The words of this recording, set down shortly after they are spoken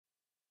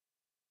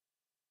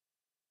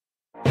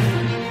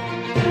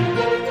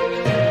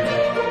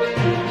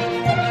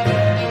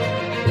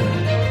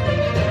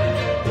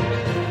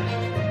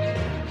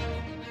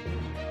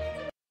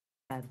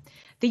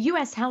The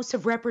U.S. House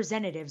of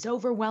Representatives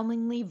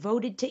overwhelmingly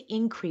voted to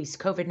increase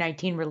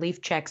COVID-19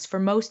 relief checks for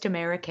most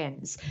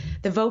Americans.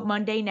 The vote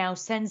Monday now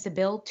sends the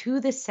bill to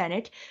the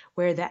Senate,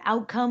 where the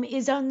outcome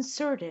is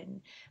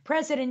uncertain.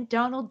 President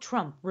Donald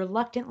Trump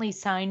reluctantly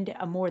signed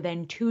a more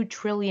than $2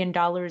 trillion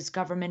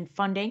government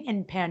funding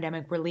and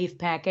pandemic relief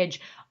package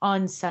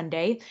on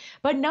Sunday,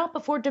 but not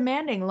before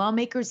demanding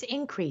lawmakers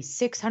increase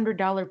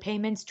 $600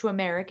 payments to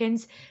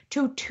Americans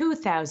to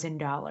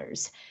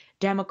 $2,000.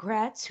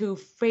 Democrats who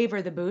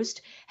favor the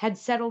boost had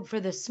settled for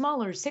the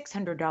smaller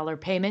 $600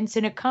 payments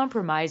in a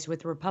compromise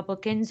with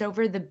Republicans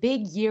over the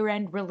big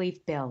year-end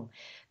relief bill.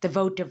 The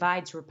vote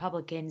divides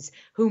Republicans,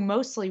 who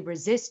mostly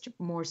resist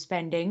more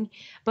spending,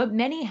 but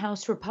many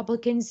House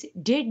Republicans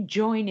did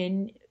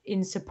join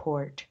in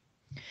support.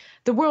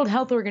 The World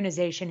Health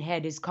Organization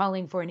head is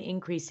calling for an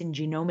increase in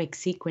genomic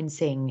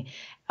sequencing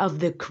of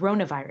the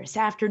coronavirus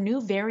after new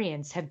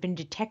variants have been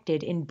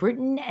detected in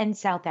Britain and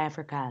South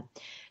Africa.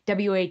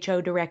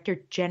 WHO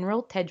Director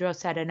General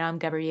Tedros Adhanom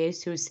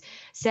Ghebreyesus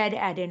said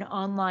at an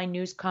online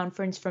news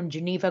conference from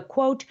Geneva,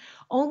 quote,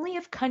 "Only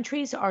if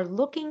countries are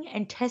looking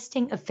and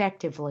testing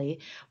effectively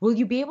will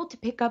you be able to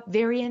pick up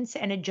variants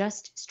and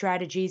adjust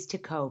strategies to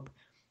cope."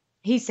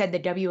 He said the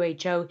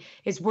WHO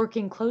is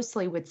working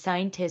closely with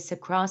scientists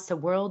across the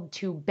world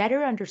to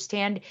better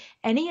understand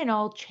any and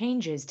all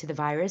changes to the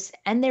virus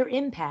and their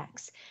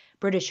impacts.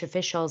 British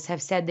officials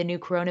have said the new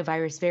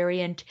coronavirus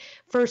variant,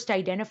 first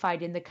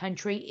identified in the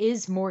country,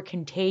 is more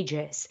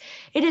contagious.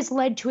 It has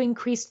led to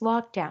increased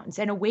lockdowns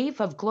and a wave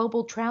of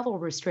global travel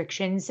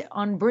restrictions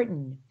on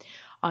Britain.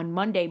 On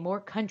Monday, more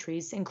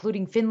countries,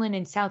 including Finland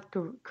and South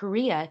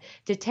Korea,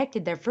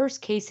 detected their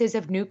first cases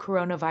of new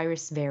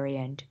coronavirus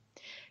variant.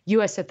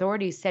 U.S.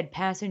 authorities said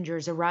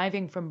passengers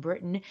arriving from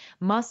Britain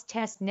must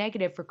test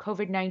negative for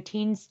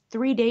COVID-19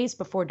 3 days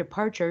before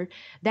departure.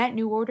 That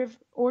new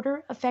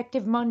order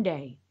effective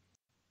Monday.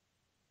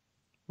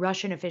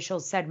 Russian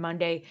officials said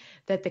Monday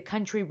that the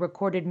country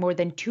recorded more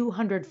than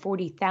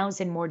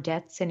 240,000 more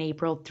deaths in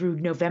April through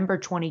November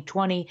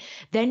 2020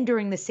 than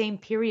during the same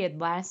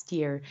period last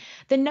year.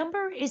 The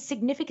number is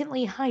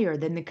significantly higher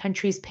than the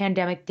country's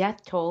pandemic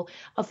death toll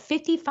of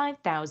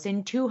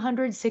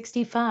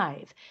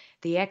 55,265.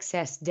 The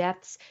excess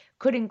deaths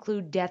could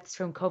include deaths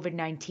from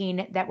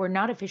COVID-19 that were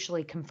not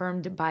officially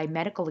confirmed by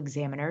medical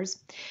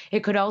examiners.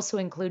 It could also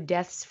include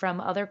deaths from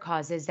other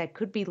causes that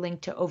could be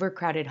linked to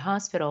overcrowded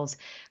hospitals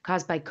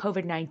caused by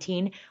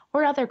COVID-19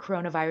 or other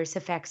coronavirus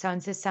effects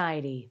on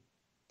society.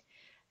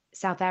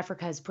 South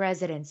Africa's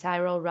President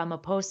Cyril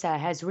Ramaphosa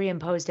has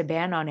reimposed a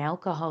ban on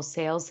alcohol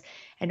sales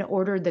and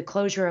ordered the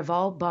closure of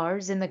all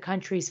bars in the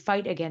country's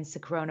fight against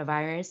the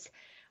coronavirus.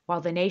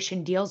 While the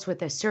nation deals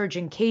with a surge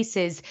in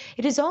cases,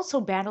 it is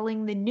also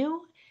battling the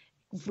new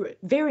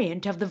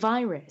variant of the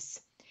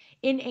virus.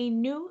 In a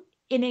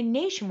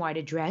nationwide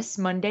address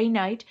Monday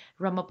night,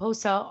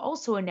 Ramaphosa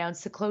also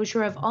announced the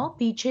closure of all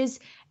beaches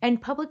and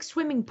public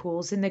swimming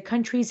pools in the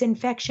country's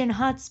infection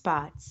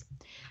hotspots.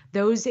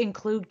 Those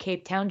include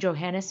Cape Town,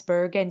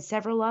 Johannesburg, and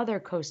several other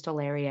coastal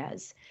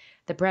areas.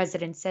 The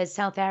president says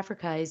South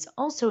Africa is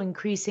also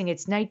increasing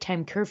its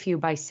nighttime curfew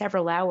by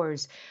several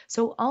hours,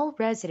 so all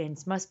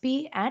residents must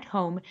be at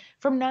home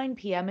from 9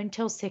 p.m.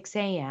 until 6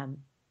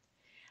 a.m.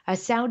 A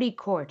Saudi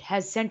court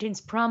has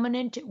sentenced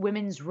prominent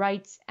women's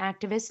rights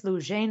activist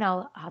Loujain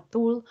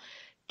al-Hathloul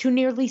to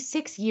nearly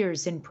 6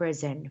 years in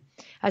prison.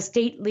 A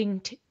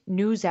state-linked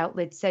news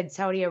outlet said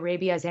Saudi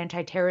Arabia's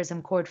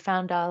anti-terrorism court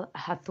found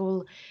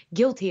al-Hathloul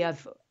guilty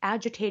of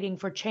agitating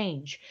for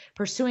change,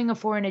 pursuing a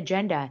foreign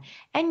agenda,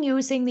 and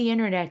using the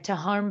internet to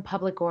harm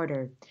public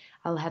order.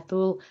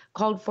 Al-Hathloul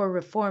called for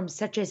reforms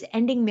such as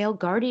ending male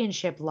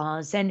guardianship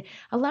laws and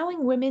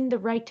allowing women the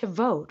right to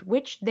vote,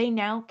 which they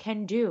now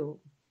can do.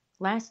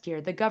 Last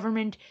year, the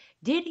government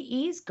did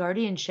ease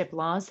guardianship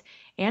laws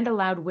and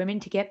allowed women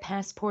to get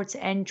passports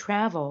and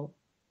travel.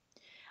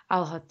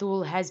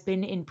 Al-Hathloul has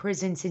been in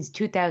prison since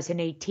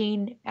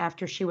 2018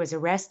 after she was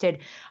arrested,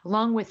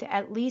 along with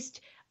at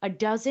least a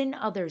dozen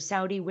other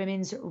Saudi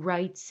women's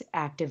rights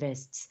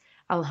activists.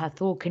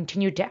 Al-Hathloul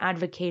continued to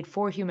advocate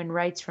for human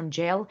rights from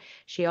jail.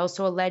 She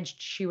also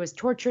alleged she was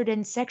tortured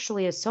and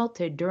sexually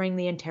assaulted during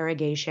the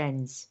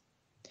interrogations.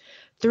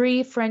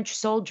 3 French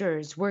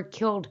soldiers were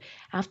killed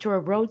after a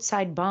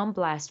roadside bomb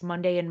blast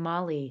Monday in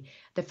Mali.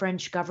 The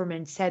French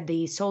government said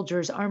the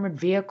soldiers' armored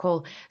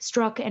vehicle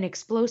struck an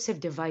explosive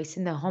device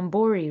in the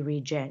Hombori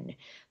region.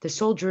 The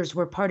soldiers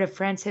were part of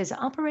France's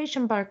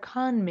Operation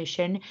Barkhane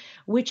mission,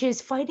 which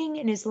is fighting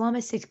an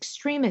Islamist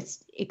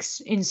extremist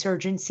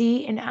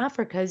insurgency in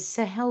Africa's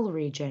Sahel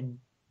region.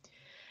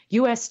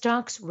 U.S.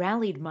 stocks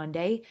rallied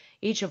Monday.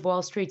 Each of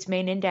Wall Street's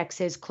main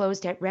indexes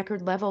closed at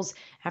record levels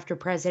after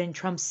President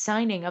Trump's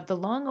signing of the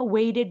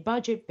long-awaited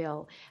budget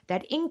bill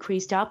that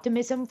increased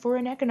optimism for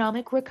an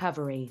economic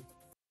recovery.